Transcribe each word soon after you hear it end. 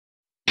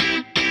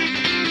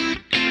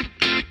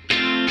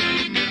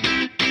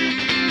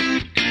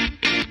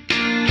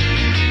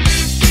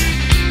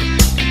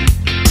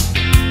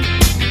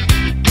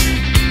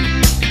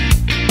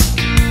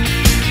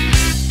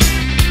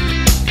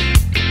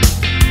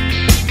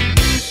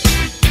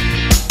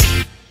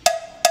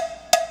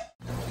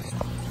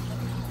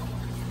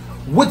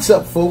What's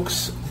up,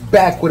 folks?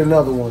 Back with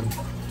another one.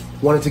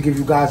 Wanted to give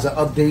you guys an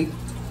update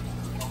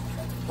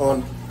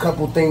on a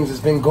couple things that's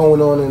been going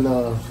on in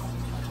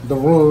the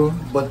room,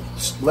 but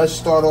let's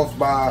start off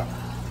by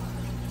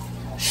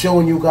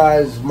showing you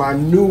guys my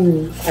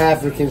new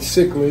African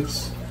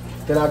cichlids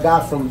that I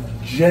got from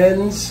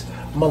Jen's,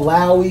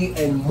 Malawi,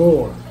 and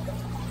more.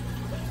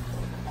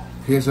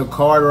 Here's a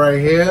card right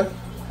here.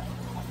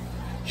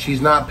 She's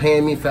not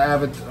paying me for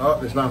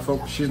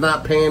She's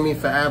not paying me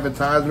for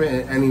advertisement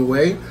in any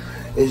way.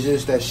 It's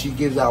just that she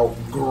gives out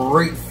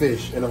great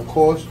fish, and of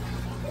course,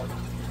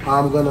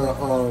 I'm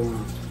gonna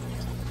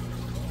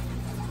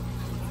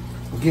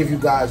give you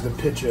guys the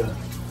picture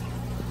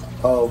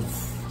of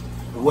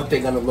what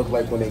they're gonna look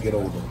like when they get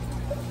older.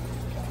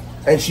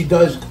 And she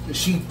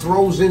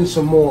throws in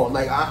some more.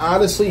 Like,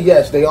 honestly,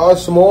 yes, they are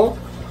small.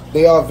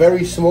 They are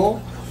very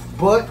small.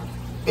 But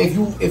if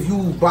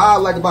you buy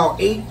like about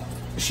 8,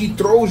 she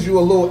throws you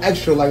a little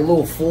extra, like a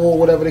little 4,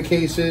 whatever the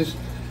case is.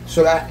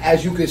 So that,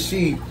 as you can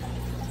see,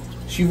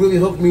 she really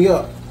hooked me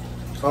up.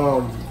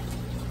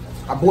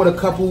 I bought a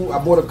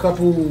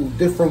couple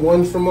different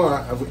ones from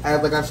her.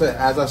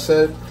 As I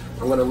said,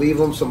 I'm gonna leave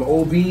them some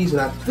OBs and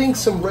I think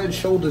some red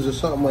shoulders or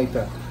something like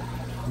that.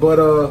 But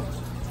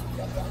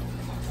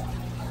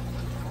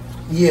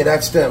yeah,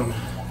 that's them.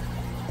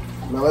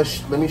 Now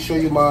let me show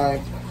you my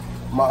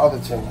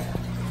other tank.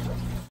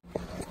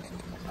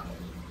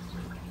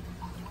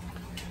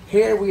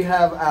 Here we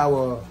have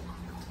our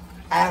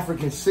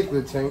African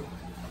cichlid tank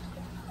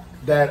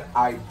that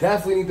I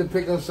definitely need to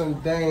pick up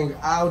some dang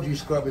algae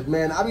scrubbers.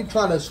 Man, I be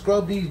trying to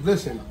scrub these.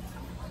 Listen,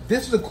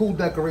 this is a cool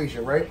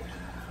decoration, right?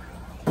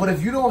 But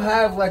if you don't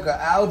have like an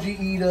algae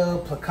eater,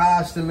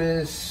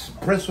 Plecostomus,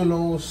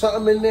 bristlenose,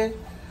 something in there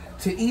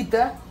to eat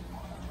that,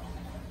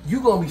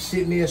 you're going to be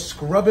sitting there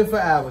scrubbing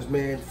for hours,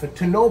 man.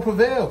 To no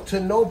prevail.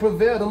 Them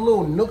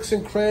little nooks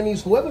and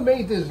crannies. Whoever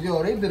made this,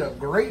 yo, they did a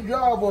great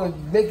job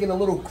on making the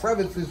little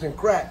crevices and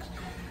cracks.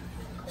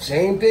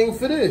 Same thing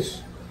for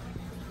this.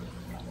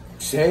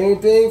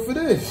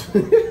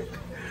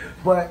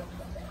 But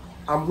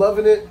I'm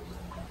loving it.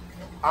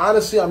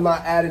 Honestly, I'm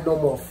not adding no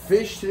more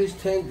fish to this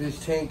tank.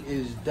 This tank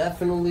is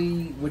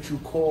definitely what you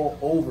call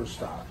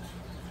overstocked.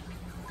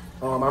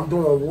 I'm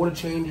doing water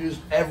changes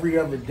every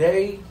other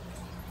day.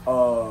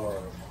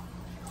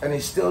 And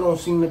it still don't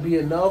seem to be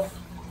enough.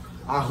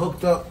 I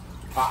hooked up an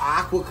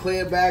aqua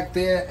clear back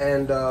there,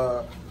 and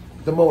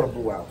the motor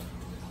blew out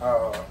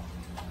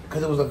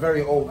because it was a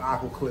very old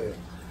aqua clear.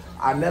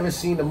 I never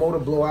seen the motor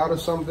blow out or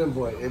something,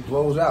 but it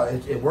blows out.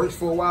 It works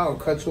for a while and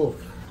cuts off.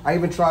 I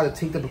even tried to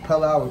take the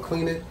propeller out and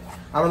clean it.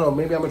 I don't know,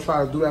 maybe I'm gonna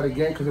try to do that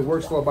again because it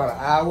works for about an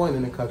hour and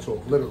then it cuts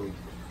off, literally.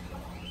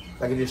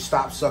 Like it just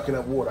stops sucking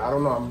up water. I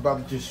don't know, I'm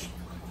about to just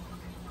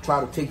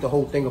try to take the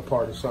whole thing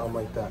apart or something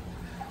like that.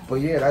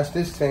 But yeah, that's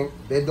this tank.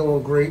 They're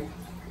doing great.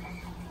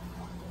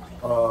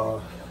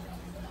 I'm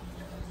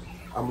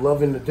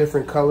loving the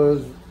different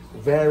colors,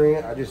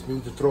 variant. I just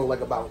need to throw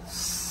like about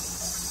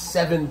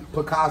 7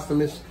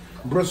 Plecostomus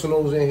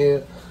bristlenose in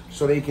here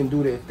so they can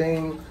do their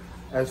thing.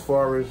 As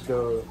far as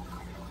the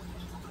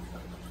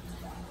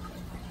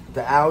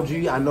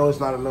algae, I know it's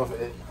not enough.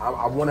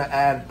 I want to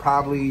add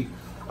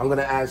I'm going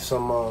to add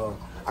some,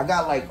 I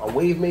got like a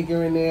wave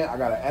maker in there. I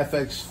got an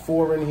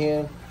FX4 in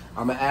here.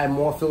 I'm going to add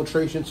more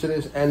filtration to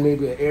this and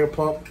maybe an air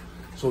pump.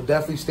 So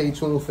definitely stay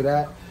tuned for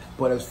that.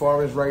 But as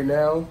far as right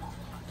now,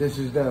 this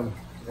is them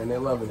and they're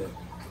loving it.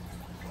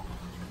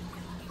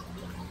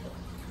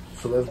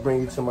 So let's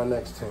bring it to my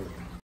next tank.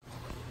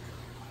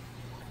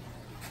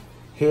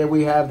 Here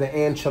we have the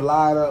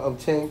enchilada of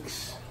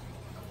tanks.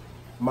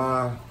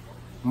 My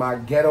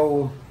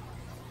ghetto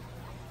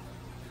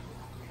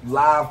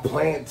live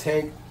plant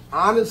tank.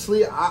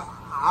 Honestly,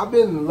 I've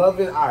been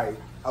loving.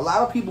 A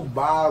lot of people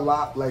buy a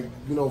lot, like,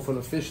 you know, from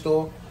the fish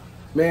store.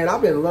 Man,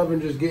 I've been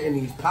loving just getting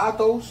these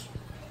patos,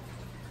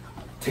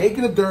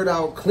 taking the dirt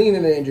out,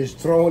 cleaning it, and just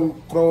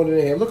throwing it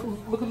in here. Look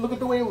at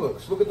the way it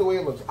looks. Look at the way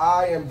it looks.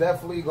 I am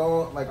definitely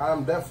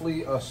I'm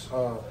definitely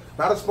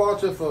not a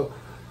sponsor for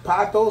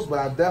patos, but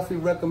I definitely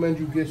recommend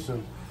you get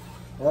some.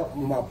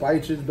 My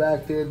biches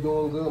back there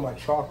doing good. My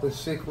chocolate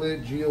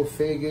cichlid,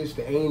 geophagus,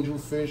 the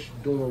angelfish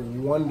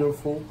doing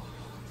wonderful.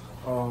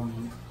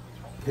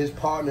 His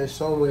partner is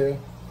somewhere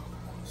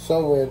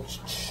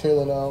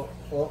chilling out.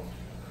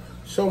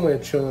 Somewhere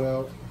chilling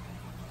out.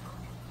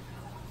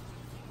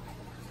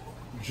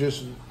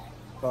 Just,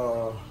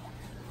 I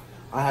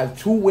have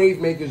 2 wave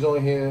makers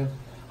on here.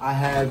 I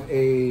have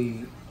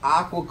a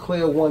Aqua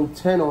Clear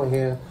 110 on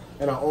here,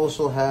 and I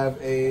also have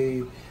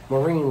a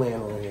Marine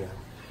Land on here.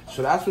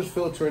 So that's what's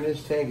filtering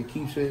this tank. It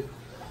keeps it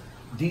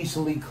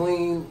decently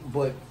clean,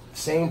 but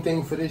same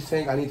thing for this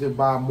tank. I need to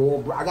buy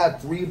more. I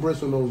got 3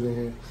 bristlenose in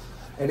here,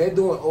 and they're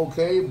doing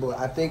okay, but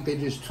I think they're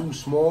just too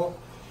small.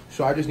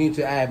 So I just need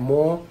to add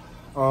more.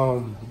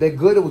 They're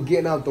good at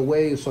getting out the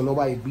way so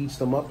nobody beats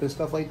them up and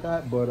stuff like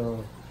that. But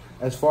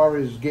as far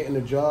as getting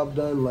the job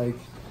done, like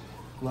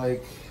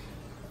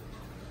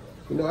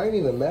you know, I ain't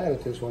even mad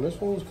at this one. This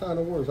one was kind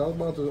of worse. I was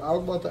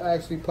about to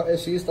actually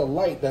see, it's the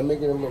light that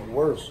making it look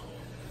worse.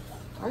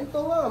 I ain't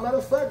gonna lie. Matter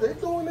of fact, they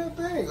doing their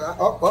thing.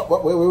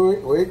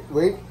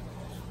 Wait.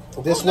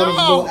 This one is a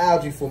little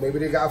algae full. Maybe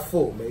they got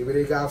full.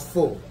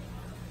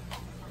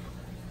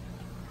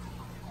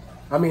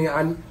 I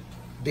mean,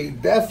 they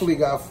definitely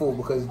got full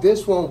because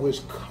this one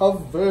was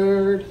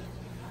covered.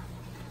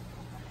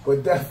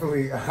 But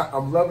definitely,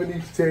 I'm loving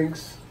these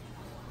tanks.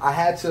 I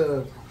had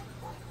to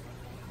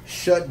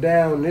shut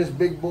down this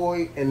big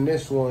boy and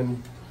this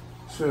one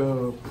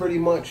to pretty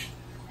much,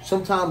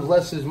 sometimes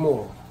less is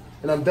more.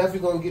 And I'm definitely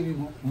going to give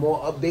you more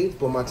updates,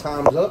 but my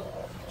time's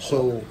up.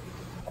 So,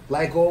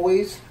 like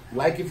always,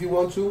 like if you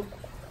want to,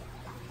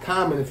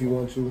 comment if you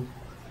want to,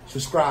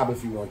 subscribe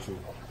if you want to.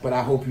 But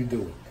I hope you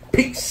do.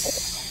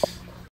 Peace.